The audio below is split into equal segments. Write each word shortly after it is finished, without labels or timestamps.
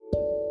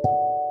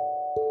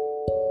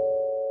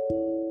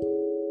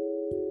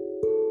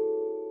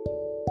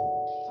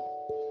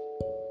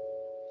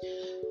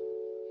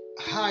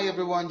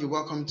everyone, you're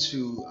welcome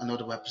to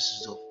another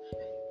episode of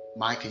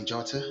Mike and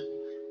Jota.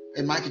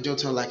 And Mike and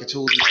Jota, like I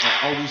told you,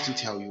 I always do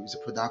tell you, is a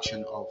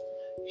production of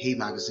Hey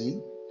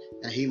Magazine.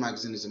 And Hey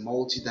Magazine is a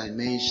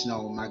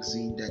multi-dimensional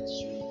magazine that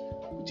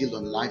you deal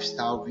on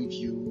lifestyle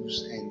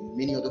reviews and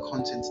many other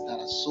contents that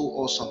are so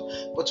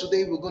awesome. But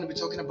today we're going to be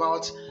talking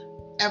about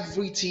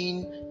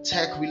everything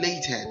tech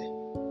related.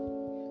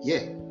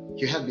 Yeah,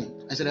 you heard me.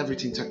 I said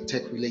everything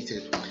tech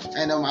related.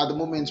 And at the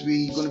moment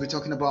we're going to be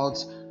talking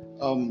about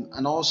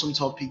an awesome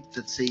topic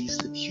that says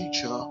the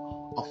future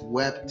of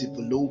web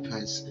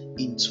developers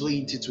in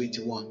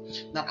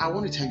 2021. Now, I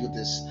want to tell you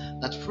this: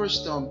 that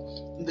first,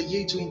 in the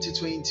year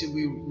 2020,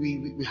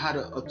 we had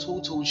a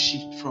total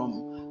shift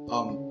from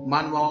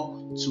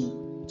manual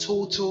to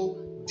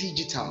total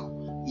digital.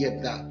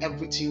 Yeah, that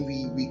everything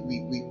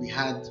we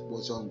had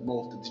was on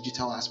more of the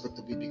digital aspect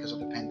of it because of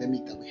the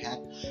pandemic that we had,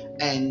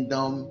 and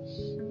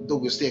though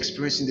we're still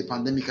experiencing the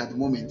pandemic at the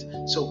moment,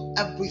 so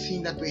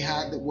everything that we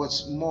had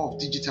was more of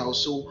digital.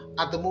 So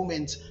at the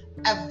moment,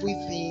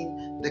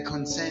 everything that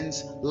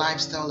concerns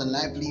lifestyle and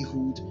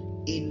livelihood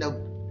in a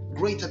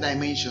greater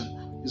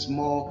dimension is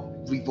more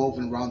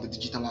revolving around the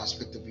digital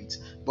aspect of it.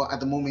 But at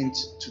the moment,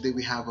 today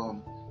we have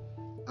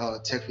a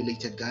tech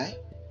related guy,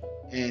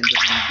 and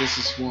this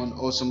is one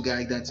awesome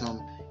guy that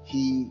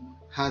he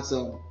has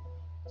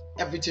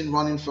everything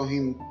running for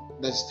him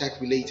that's tech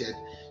related.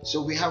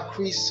 So we have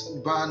Chris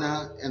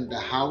Urbana in the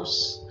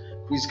house.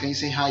 Chris, can you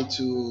say hi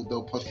to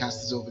the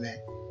podcasters over there?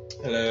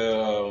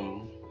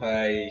 Hello,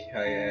 hi.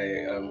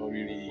 I'm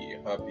really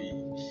happy.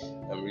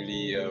 I'm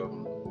really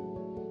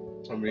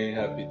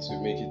happy to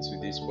make it to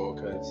this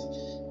podcast.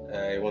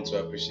 I want to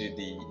appreciate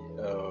the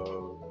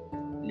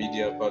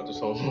media part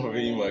of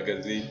Hey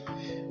Magazine.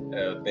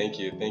 Thank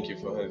you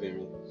for having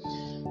me.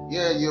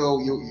 Yeah,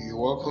 you're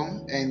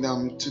welcome. And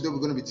today we're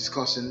going to be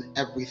discussing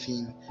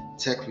everything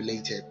tech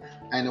related.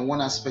 And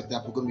one aspect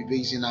that we're going to be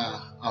basing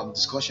our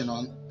discussion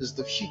on is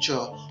the future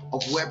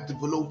of web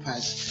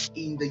developers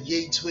in the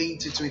year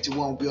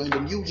 2021. We are in the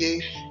new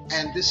year,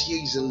 and this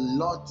year is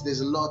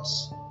there's a lot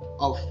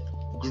of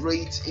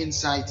great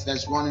insights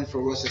that's running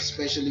for us,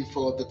 especially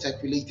for the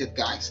tech related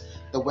guys,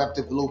 the web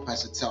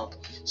developers itself.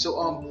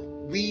 So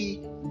we're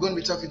going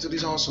to be talking to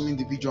this awesome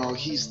individual.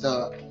 He's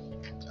the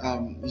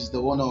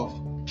owner of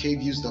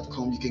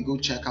kviews.com. You can go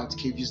check out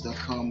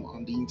kviews.com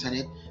on the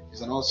internet.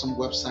 It's an awesome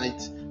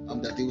website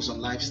that deals on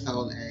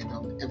lifestyle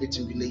and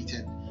everything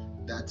related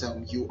that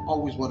you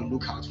always want to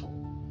look out for.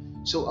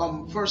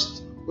 So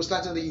first, we'll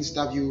start the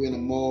interview in a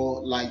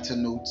more lighter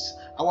note.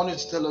 I want you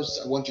to tell us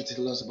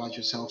about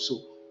yourself. So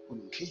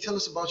can you tell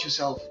us about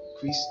yourself,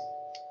 Chris?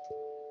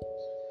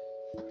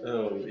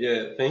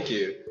 Thank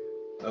you.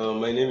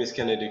 My name is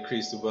Kennedy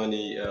Chris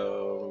Tubani,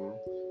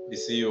 the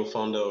CEO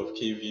founder of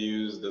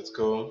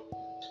kviews.com.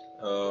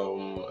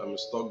 I'm a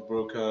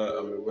stockbroker,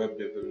 I'm a web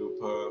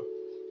developer,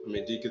 I'm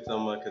a digital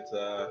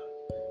marketer.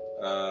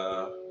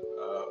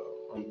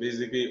 I'm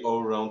basically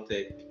all-round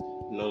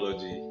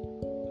technology.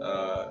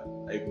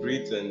 I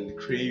breathe and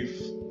crave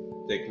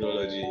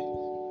technology.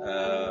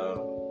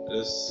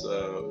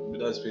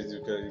 That's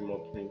basically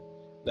me.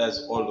 That's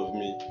all of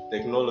me.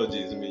 Technology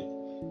is me.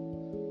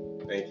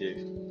 Thank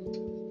you.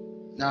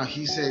 Now,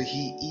 he said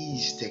he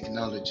is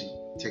technology.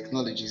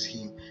 Technology is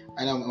him.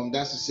 And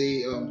that's to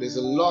say, there's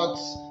a lot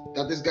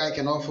that this guy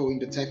can offer in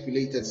the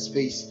tech-related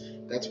space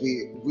that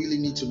we really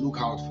need to look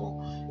out for.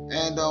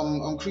 And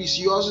Chris,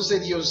 you also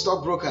said you're a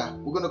stockbroker.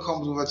 We're gonna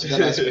come over to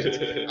that aspect.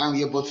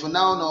 Yeah, but for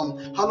now,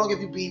 how long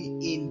have you been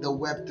in the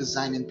web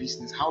designing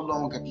business? How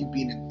long have you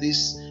been in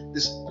this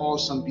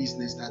awesome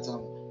business that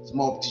is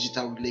more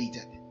digital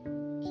related?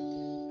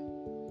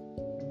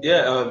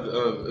 Yeah,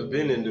 I've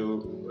been in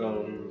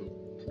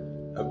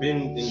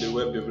the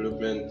web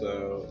development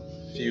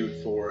field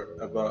for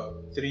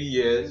about 3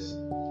 years.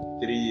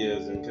 3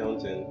 years and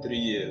counting. 3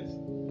 years.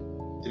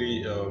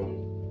 Three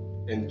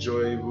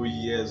enjoyable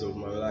years of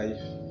my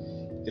life.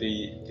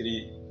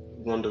 Three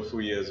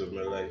wonderful years of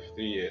my life.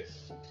 3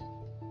 years.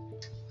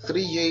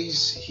 3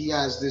 years he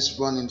has this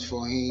running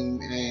for him,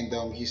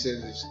 and he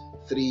says it's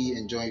 3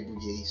 enjoyable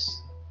years.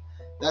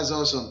 That's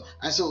awesome.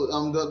 And so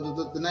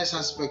the next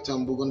aspect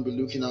we're going to be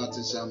looking at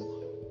is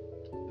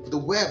the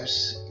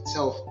webs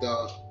itself,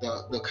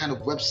 the kind of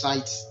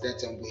websites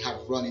that we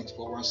have running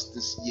for us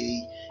this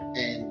year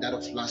and that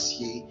of last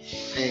year,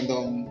 and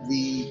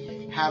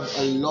we have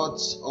a lot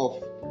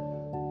of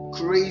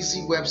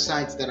crazy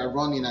websites that are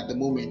running at the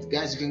moment.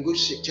 Guys, you can go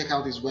check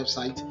out his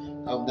website.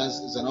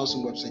 That's an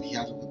awesome website he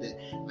has over there.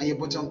 And yeah,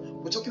 but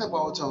we're talking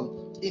about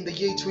in the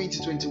year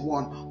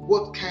 2021,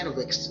 what kind of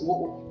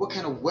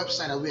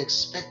website are we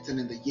expecting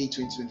in the year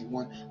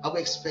 2021? Are we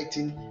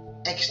expecting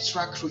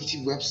extra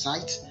creative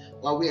websites?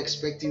 Or are we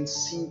expecting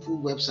simple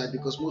website?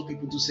 Because most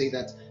people do say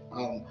that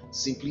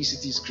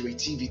simplicity is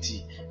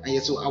creativity. And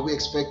yet, so are we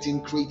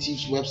expecting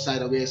creative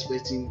website? Are we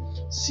expecting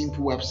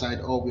simple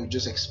website? Or we're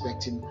just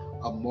expecting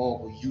a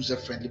more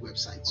user-friendly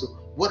website? So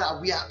what are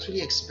we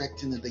actually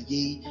expecting in the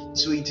year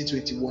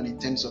 2021 in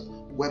terms of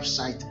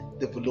website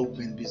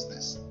development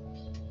business?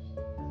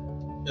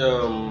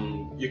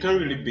 You can't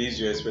really base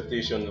your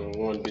expectation on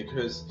one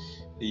because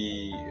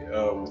the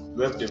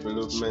web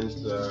development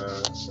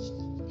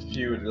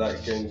field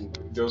like can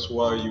just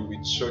wow you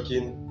with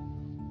shocking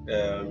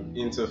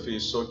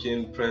interface,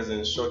 shocking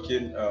presence,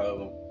 shocking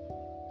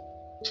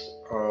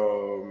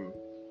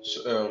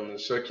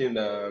shocking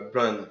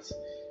brands,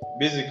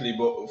 basically.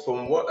 But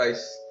from what I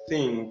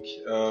think,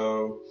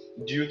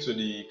 due to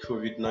the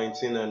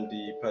COVID-19 and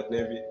the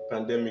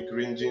pandemic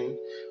ranging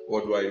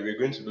worldwide, we're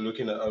going to be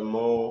looking at a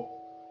more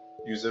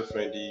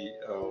user-friendly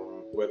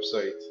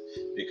website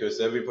because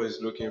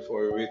everybody's looking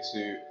for a way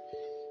to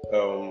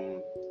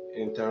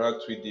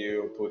interact with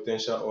their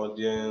potential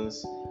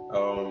audience,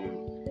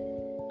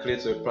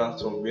 create a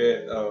platform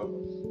where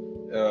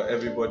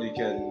everybody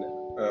can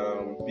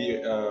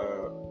be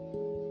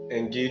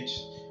engaged,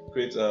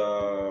 create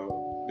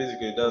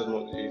basically that's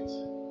not it.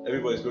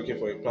 Everybody's looking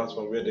for a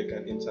platform where they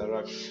can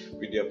interact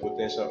with their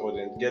potential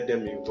audience, get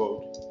them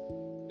involved.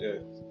 Yeah.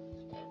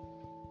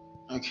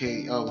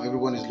 Okay,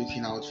 everyone is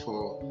looking out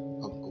for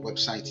a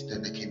website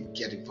that they can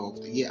get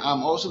involved. Yeah,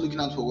 I'm also looking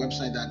out for a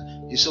website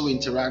that is so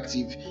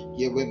interactive.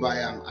 Yeah,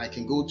 whereby I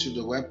can go to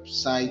the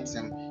website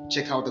and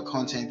check out the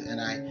content,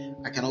 and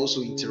I can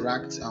also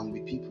interact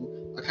with people.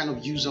 A kind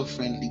of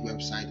user-friendly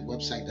website, a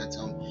website that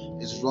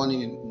is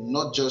running in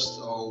not just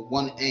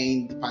one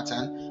end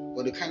pattern,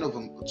 but a kind of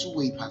a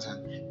two-way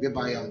pattern,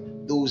 whereby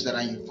those that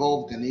are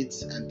involved in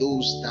it and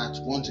those that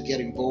want to get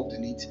involved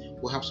in it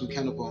will have some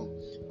kind of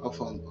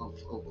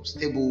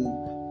stable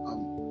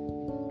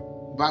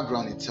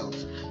background itself.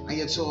 And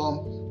yet,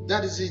 so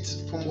that is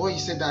it. From what you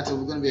said, that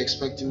we're going to be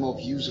expecting more of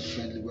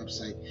user-friendly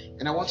website.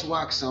 And I want to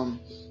ask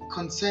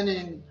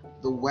concerning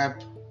the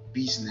web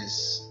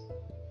business.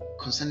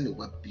 Concerning the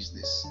web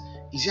business,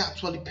 is it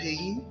actually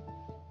paying?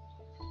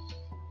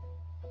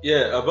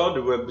 Yeah, about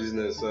the web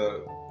business,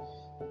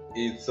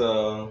 it's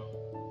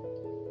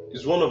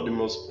one of the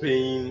most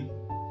paying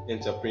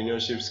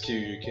entrepreneurship skill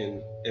you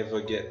can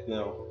ever get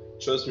now.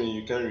 Trust me,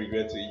 you can't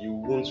regret it. You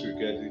won't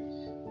regret it.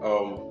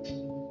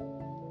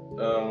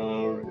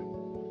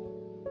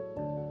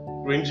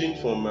 Ranging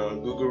from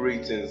Google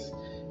ratings,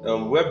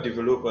 web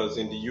developers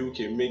in the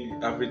UK make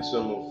the average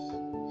sum of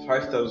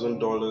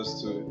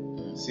 $5,000 to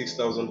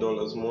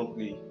 $6,000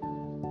 monthly.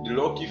 The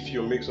lucky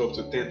few makes up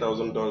to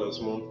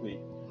 $10,000 monthly.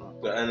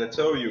 And I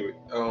tell you,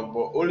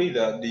 but only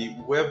that the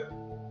web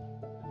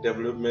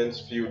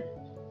development field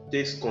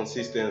takes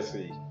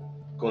consistency.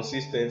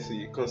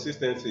 Consistency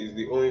is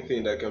the only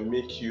thing that can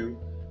make you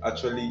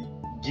actually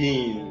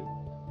gain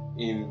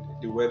in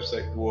the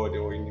website world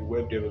or in the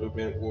web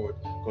development world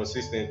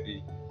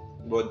consistently.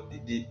 But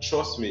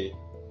trust me,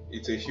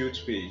 it's a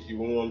huge pay. You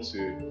won't want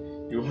to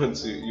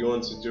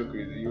joke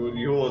with it.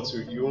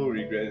 You won't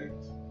regret it.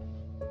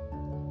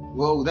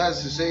 Well,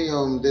 that's to say,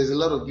 there's a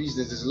lot of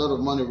business, there's a lot of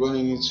money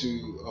running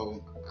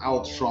into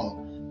out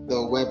from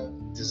the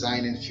web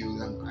designing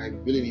field, and I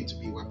really need to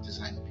be a web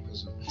designer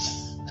because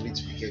I need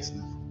to be getting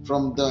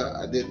from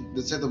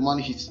the set of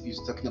money he's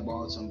talking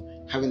about,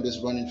 having this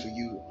running for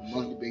you on a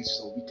monthly basis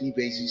or weekly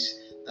basis.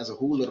 That's a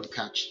whole lot of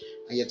catch,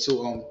 and yet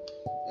so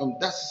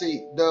that's to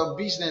say the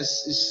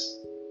business is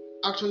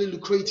actually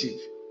lucrative.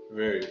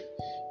 Very,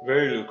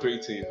 very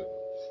lucrative.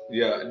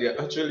 Yeah, there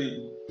are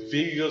actually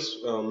various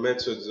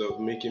methods of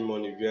making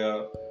money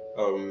via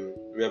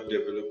web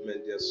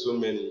development. There's so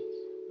many.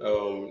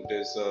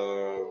 There's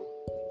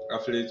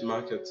affiliate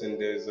marketing.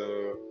 There's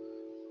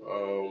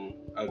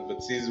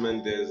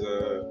advertisement. There's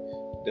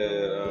the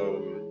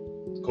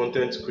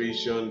content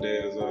creation.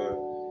 There's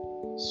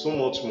so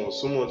much more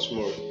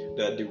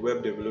that the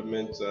web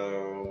development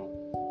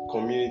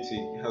community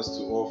has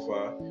to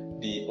offer.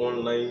 The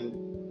online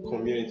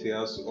community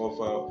has to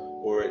offer,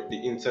 or the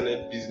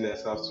internet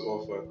business has to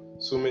offer.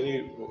 So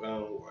many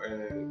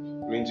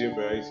ranging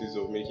varieties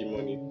of making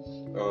money.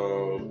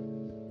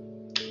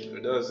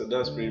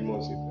 That's pretty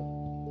much it.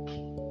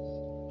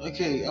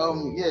 Okay.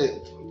 Yeah.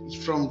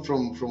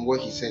 From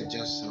what he said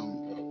just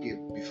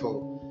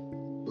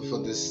before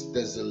this,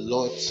 there's a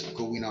lot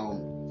going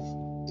on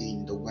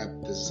in the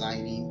web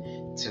designing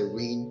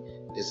terrain.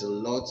 There's a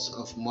lot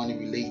of money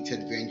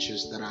related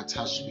ventures that are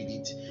attached with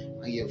it.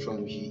 And yeah,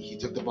 he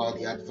talked about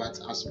the advert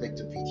aspect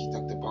of it. He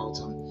talked about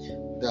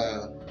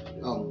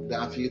the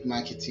affiliate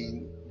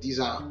marketing. These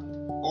are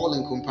all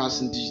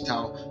encompassing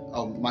digital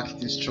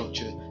marketing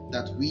structure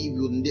that we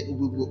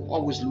will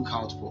always look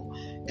out for.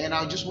 And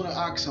I just want to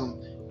ask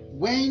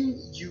when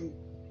you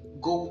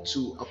go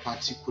to a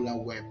particular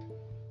web,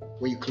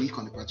 when you click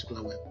on a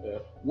particular web, Yeah.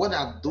 what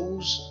are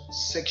those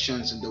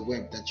sections in the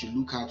web that you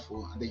look out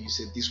for, and then you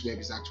say this web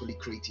is actually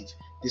creative,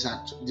 this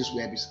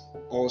web is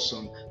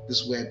awesome,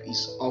 this web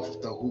is off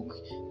the hook,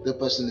 the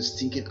person is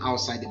thinking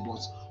outside the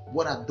box?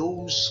 What are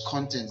those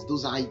contents,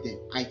 those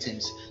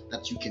items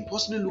that you can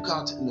possibly look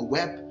out in the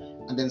web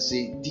and then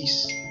say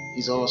this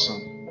is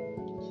awesome?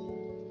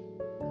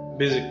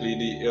 Basically,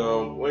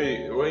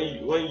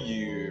 when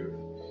you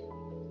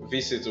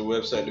visit a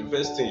website, the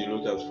first thing you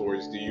look out for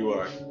is the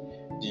UI.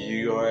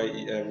 The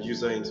UI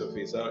user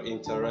interface, how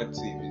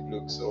interactive it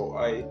looks, or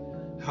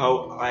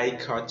how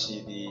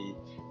eye-catchy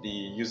the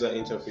user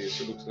interface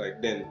looks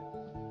like. Then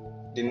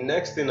the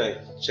next thing I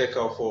check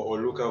out for or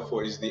look out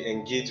for is the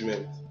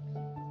engagement.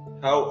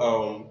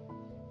 How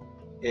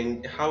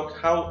and how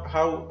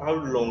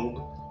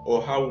long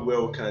or how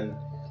well can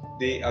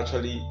they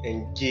actually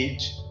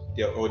engage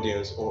their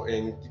audience or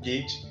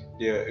engage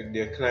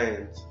their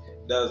clients.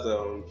 That's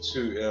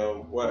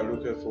two, what I'm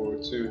looking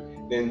forward to.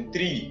 Then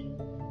three,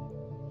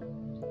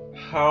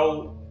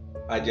 how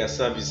are their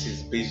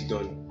services based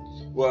on?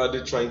 What are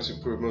they trying to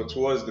promote?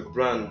 What's the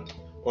brand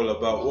all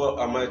about? What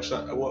am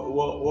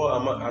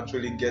I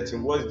actually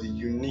getting? What's the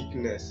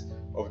uniqueness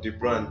of the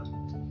brand?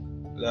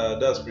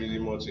 That's pretty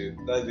much it.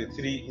 That's the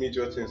three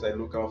major things I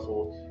look out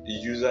for: the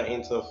user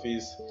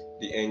interface,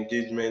 the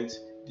engagement,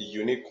 the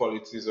unique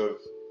qualities of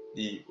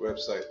the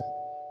website.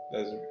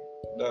 That's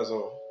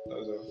all.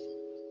 That's all.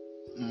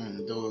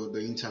 The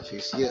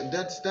interface, yeah,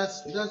 that's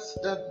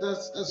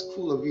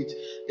cool of it.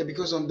 Yeah,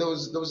 because there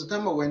was a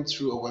time I went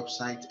through a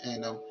website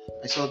and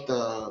I saw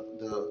the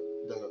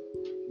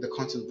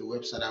content of the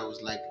website. I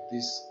was like,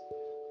 this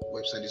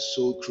website is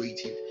so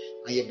creative.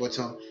 And yeah, but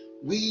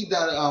we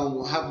that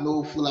have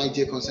no full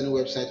idea concerning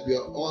website, we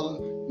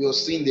are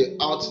seeing the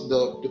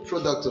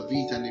product of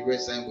it and the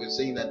rest, and we're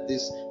saying that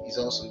this is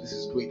awesome, this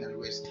is great, and the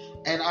rest.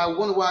 And I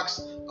want to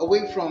ask,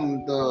 away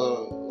from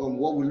the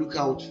what we look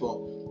out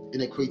for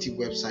in a creative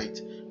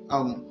website,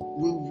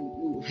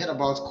 we've heard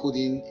about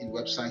coding in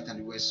website and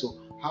the rest. So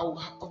how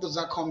does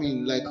that come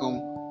in? Like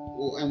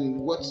and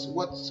what's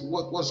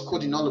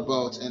coding all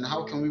about, and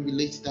how can we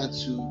relate that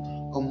to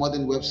a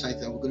modern website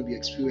that we're going to be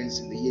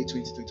experiencing in the year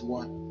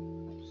 2021?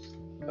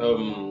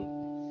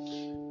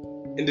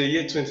 In the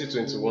year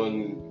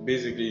 2021,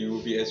 basically you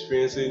will be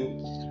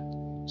experiencing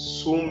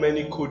so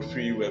many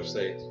code-free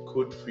websites,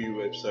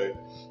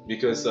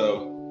 because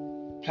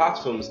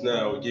platforms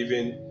now are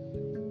giving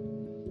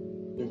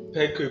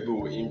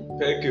impeccable,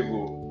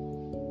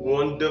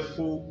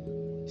 wonderful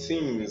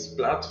themes,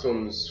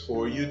 platforms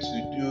for you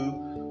to do,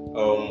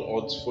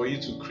 or for you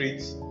to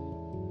create,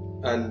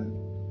 and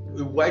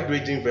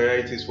wide-ranging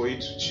varieties for you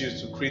to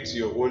choose to create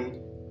your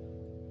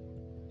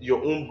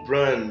own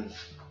brand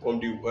from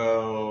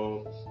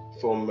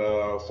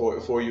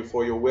for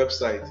your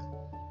website.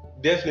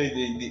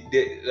 Definitely,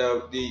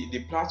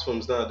 the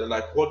platforms now, they're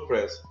like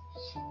WordPress.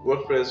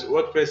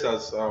 WordPress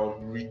has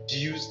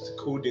reduced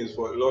coding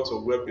for a lot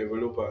of web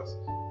developers.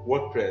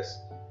 WordPress,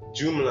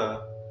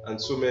 Joomla, and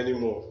so many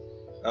more.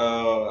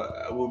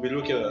 We'll be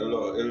looking at a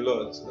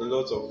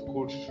lot of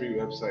code-free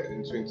websites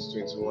in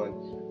 2021.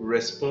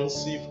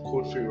 Responsive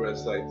code-free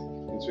website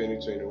in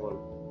 2021.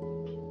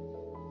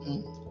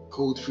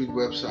 Code-free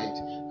website,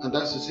 and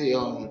that's to say,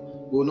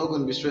 we're not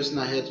going to be stressing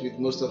our heads with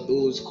most of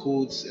those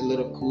codes, a lot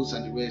of codes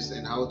and the rest,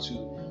 and how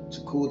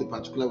to code a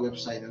particular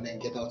website and then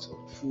get out a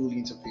full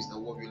interface that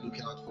what we're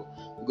looking out for.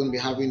 We're going to be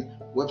having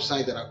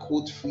websites that are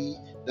code-free,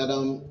 that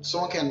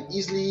someone can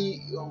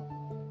easily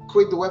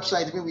create the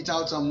website even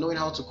without knowing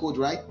how to code,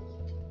 right?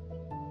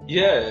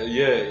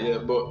 Yeah.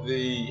 But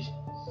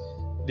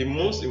the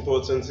most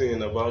important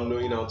thing about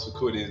knowing how to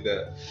code is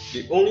that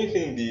the only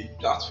thing the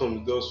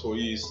platform does for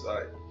you is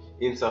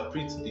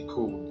interpret the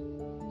code.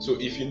 So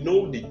if you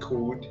know the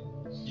code,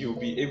 you'll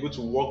be able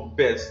to work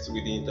best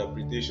with the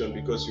interpretation,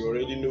 because you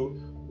already know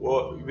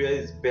where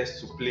is best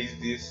to place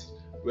this,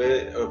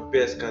 where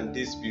best can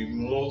this be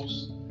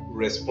most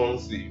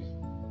responsive.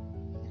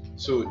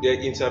 So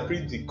they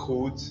interpret the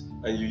codes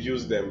and you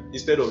use them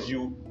instead of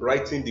you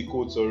writing the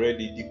codes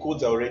already. The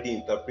codes are already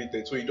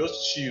interpreted, so you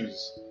just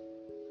choose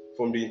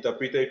from the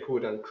interpreted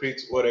code and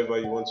create whatever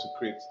you want to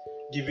create,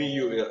 giving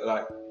you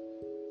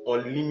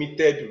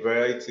unlimited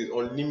varieties,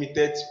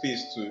 unlimited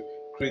space to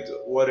create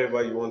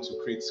whatever you want to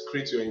create.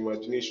 Create your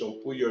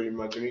imagination, put your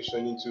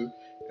imagination into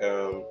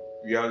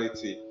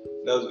reality.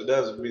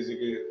 That's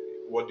basically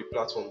what the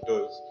platform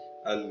does,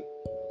 and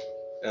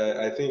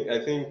I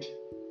think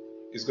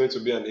it's going to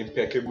be an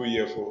impeccable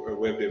year for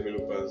web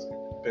developers.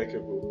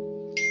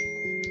 Impeccable.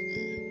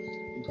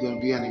 It's going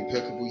to be an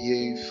impeccable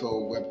year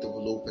for web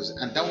developers,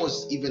 and that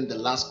was even the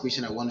last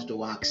question I wanted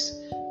to ask.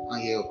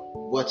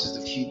 What is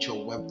the future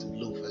of web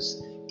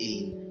developers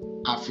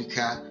in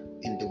Africa,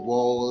 in the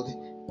world,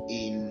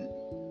 in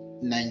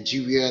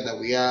Nigeria that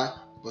we are,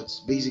 but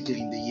basically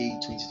in the year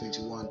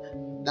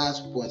 2021?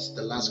 That's what's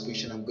the last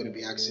question I'm going to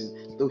be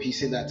asking. Though he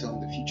said that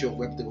the future of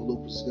web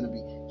developers is going to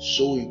be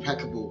so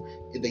impeccable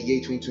in the year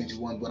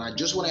 2021, but I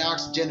just want to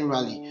ask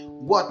generally,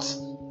 what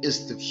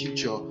is the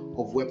future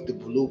of web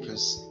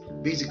developers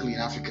basically in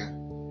Africa?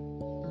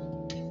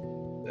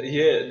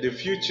 Yeah, the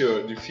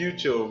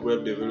future of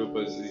web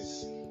developers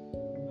is,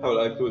 how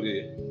will I put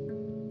it?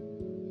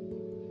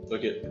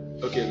 Okay.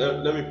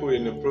 Let me put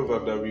in a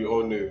proverb that we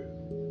all know.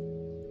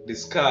 The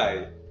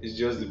sky is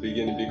just the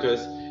beginning,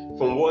 because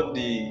from what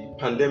the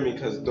pandemic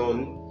has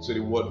done to the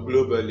world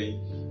globally,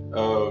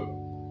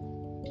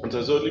 it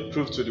has only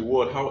proved to the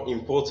world how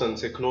important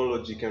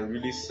technology can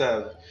really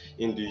serve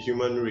in the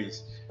human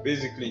race.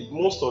 Basically,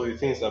 most of the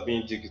things are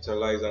being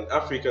digitalized, and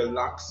Africa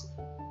lacks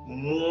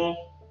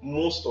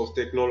most of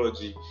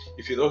technology.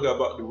 If you talk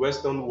about the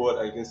Western world,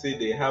 I can say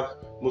they have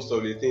most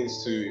of the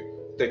things to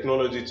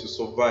technology to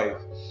survive.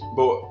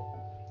 But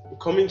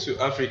coming to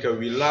Africa,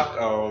 we lack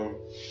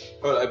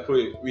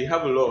we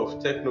have a lot of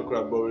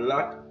technocrat, but we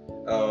lack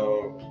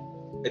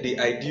the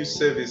ideal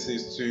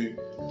services to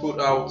put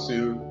out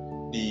to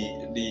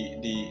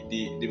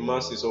the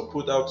masses, or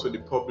put out to the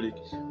public.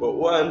 But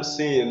what I'm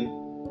seeing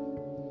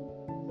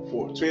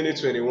for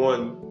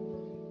 2021,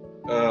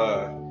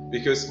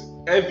 because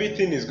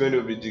everything is going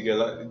to be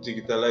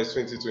digitalized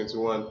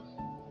 2021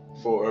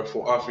 for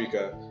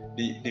Africa.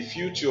 The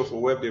future of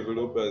web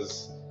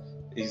developers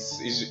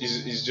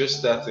is just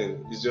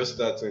starting. It's just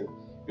starting.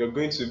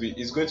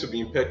 It's going to be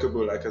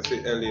impeccable, like I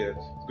said earlier.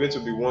 It's going to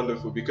be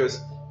wonderful,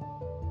 because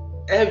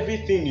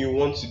everything you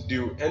want to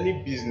do,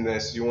 any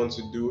business you want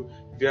to do,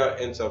 via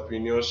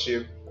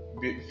entrepreneurship,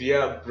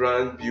 via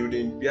brand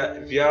building,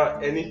 via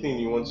anything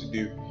you want to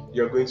do,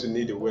 you're going to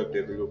need a web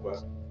developer.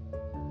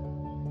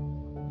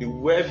 The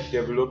web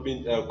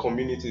developing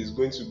community is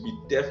going to be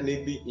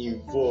definitely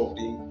involved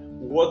in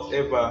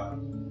whatever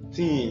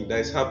thing that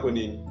is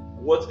happening,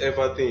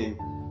 whatever thing,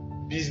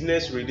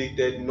 business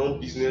related,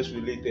 non-business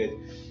related,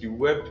 the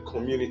web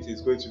community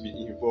is going to be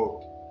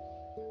involved.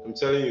 I'm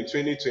telling you,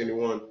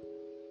 2021,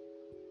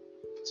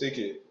 take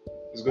it.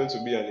 It's going to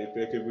be an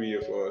impeccable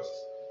year for us.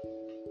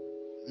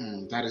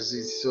 That is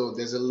it. So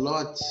there's a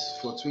lot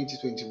for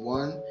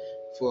 2021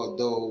 for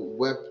the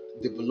web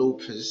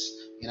developers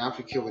in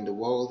Africa, in the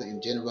world,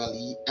 and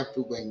generally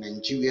everywhere in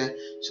Nigeria.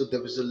 So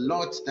there is a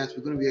lot that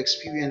we're going to be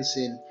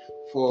experiencing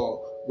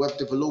for web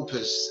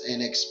developers,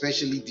 and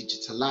especially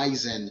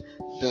digitalizing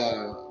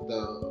the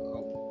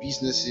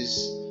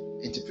businesses,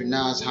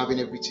 entrepreneurs, having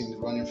everything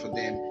running for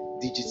them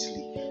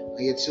digitally.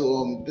 And yet,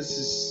 so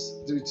this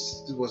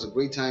was a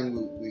great time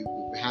we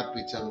had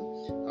with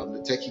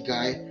the techie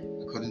guy,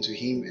 according to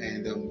him,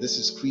 and this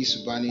is Chris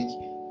Ubani.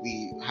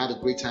 We had a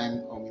great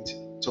time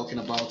talking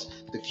about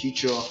the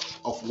future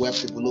of web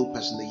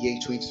developers in the year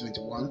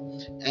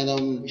 2021,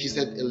 and he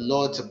said a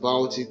lot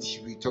about it.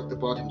 We talked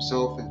about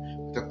himself, and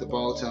we talked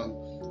about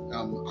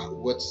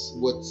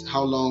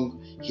how long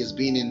he has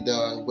been in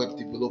the web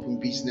developing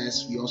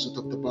business. We also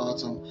talked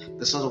about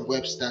the sort of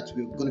webs that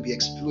we're going to be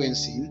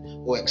experiencing,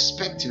 or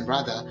expecting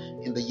rather,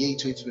 in the year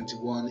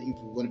 2021, if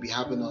we're going to be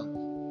having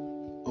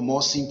a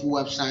more simple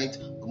website,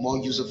 a more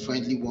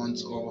user-friendly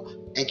ones, or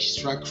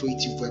extra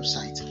creative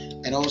website.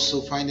 And also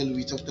finally,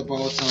 we talked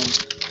about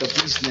the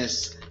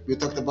business. We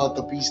talked about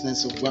the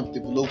business of web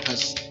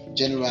developers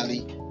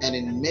generally, and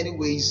in many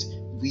ways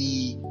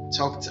we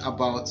talked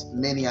about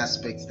many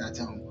aspects that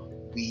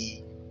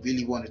we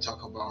really want to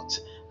talk about.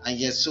 And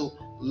yes, so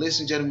ladies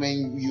and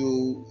gentlemen,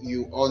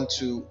 you on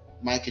to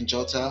Mike and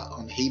Jota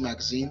on Hey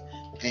Magazine,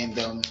 and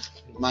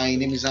my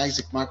name is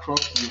Isaac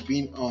Macrock. You've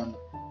been on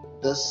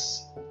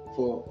this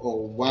for a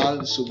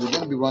while, so we're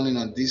going to be running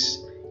on this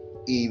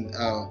in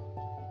a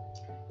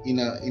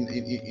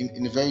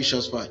very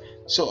short while.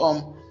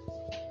 So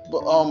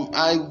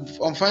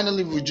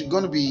finally we're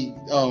going to be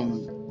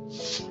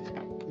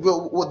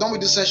we're done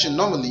with this session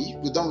normally.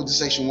 We're done with this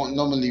section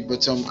normally,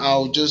 but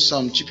I'll just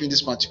chip in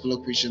this particular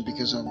question,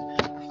 because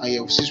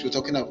since we're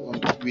talking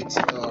with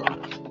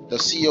the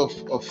CEO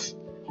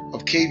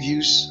of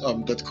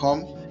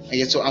kviews.com. And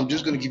yet, so I'm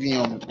just going to give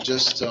you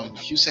just a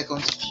few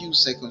seconds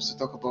to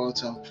talk about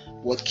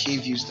what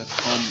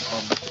kviews.com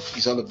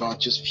is all about.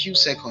 Just few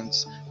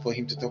seconds for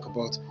him to talk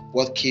about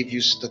what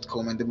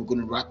kviews.com, and then we're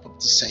going to wrap up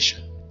the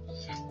session.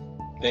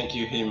 Thank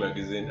you, Hey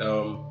Magazine.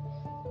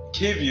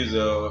 Kviews,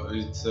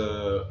 it's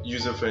a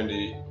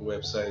user-friendly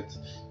website.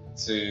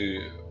 It's a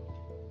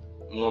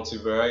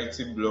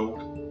multi-variety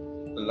blog,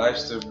 a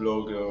lifestyle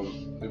blog,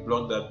 a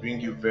blog that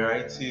brings you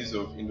varieties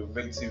of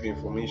innovative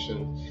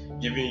information,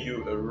 giving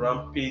you a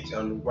rampage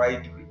and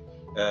wide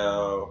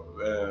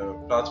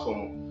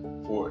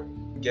platform for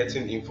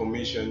getting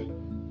information,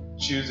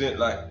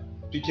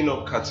 picking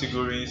up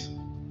categories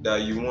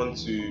that you want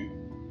to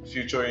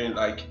feature in,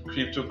 like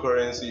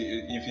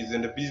cryptocurrency, if it's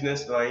in the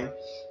business line,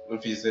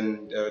 if it's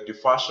in the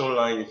fashion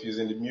line, if it's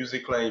in the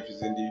music line, if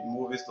it's in the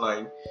movies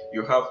line.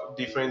 You have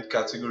different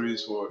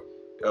categories for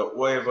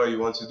whatever you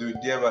want to do,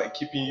 thereby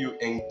keeping you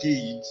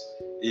engaged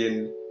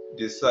in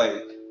the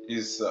site.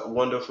 Is a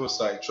wonderful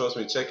site. Trust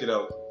me, check it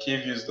out.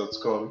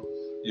 kviews.com.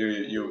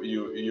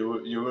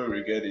 You won't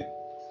regret it.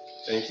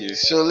 Thank you.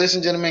 So, ladies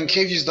and gentlemen,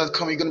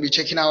 kviews.com, you're going to be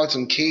checking out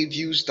on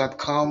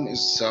kviews.com.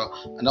 It's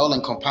an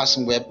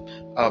all-encompassing web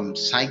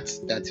site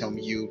that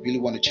you really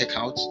want to check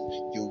out.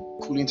 Your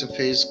cool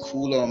interface,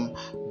 cool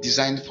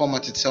design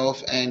format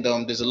itself, and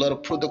there's a lot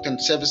of product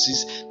and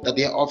services that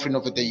they're offering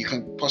over there. You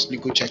can possibly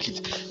go check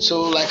it.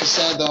 So, like I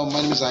said,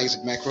 my name is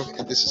Isaac Macrock,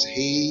 and this is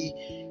Hey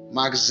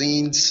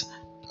Magazine's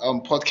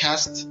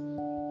podcast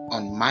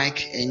on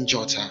Mike and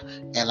Jota.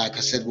 And like I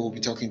said, we'll be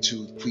talking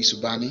to Chris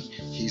Ubani.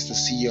 He's the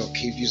CEO of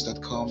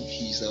kviews.com.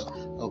 He's a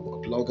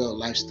blogger, a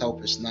lifestyle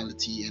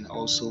personality, and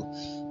also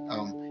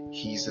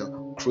he's a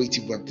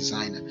creative web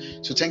designer.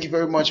 So thank you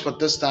very much for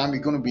this time. We're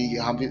going to be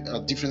having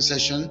a different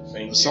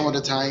session some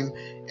other time.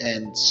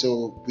 And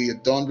so we are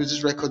done with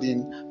this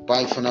recording.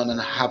 Bye for now, and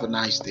have a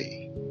nice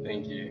day.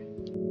 Thank you.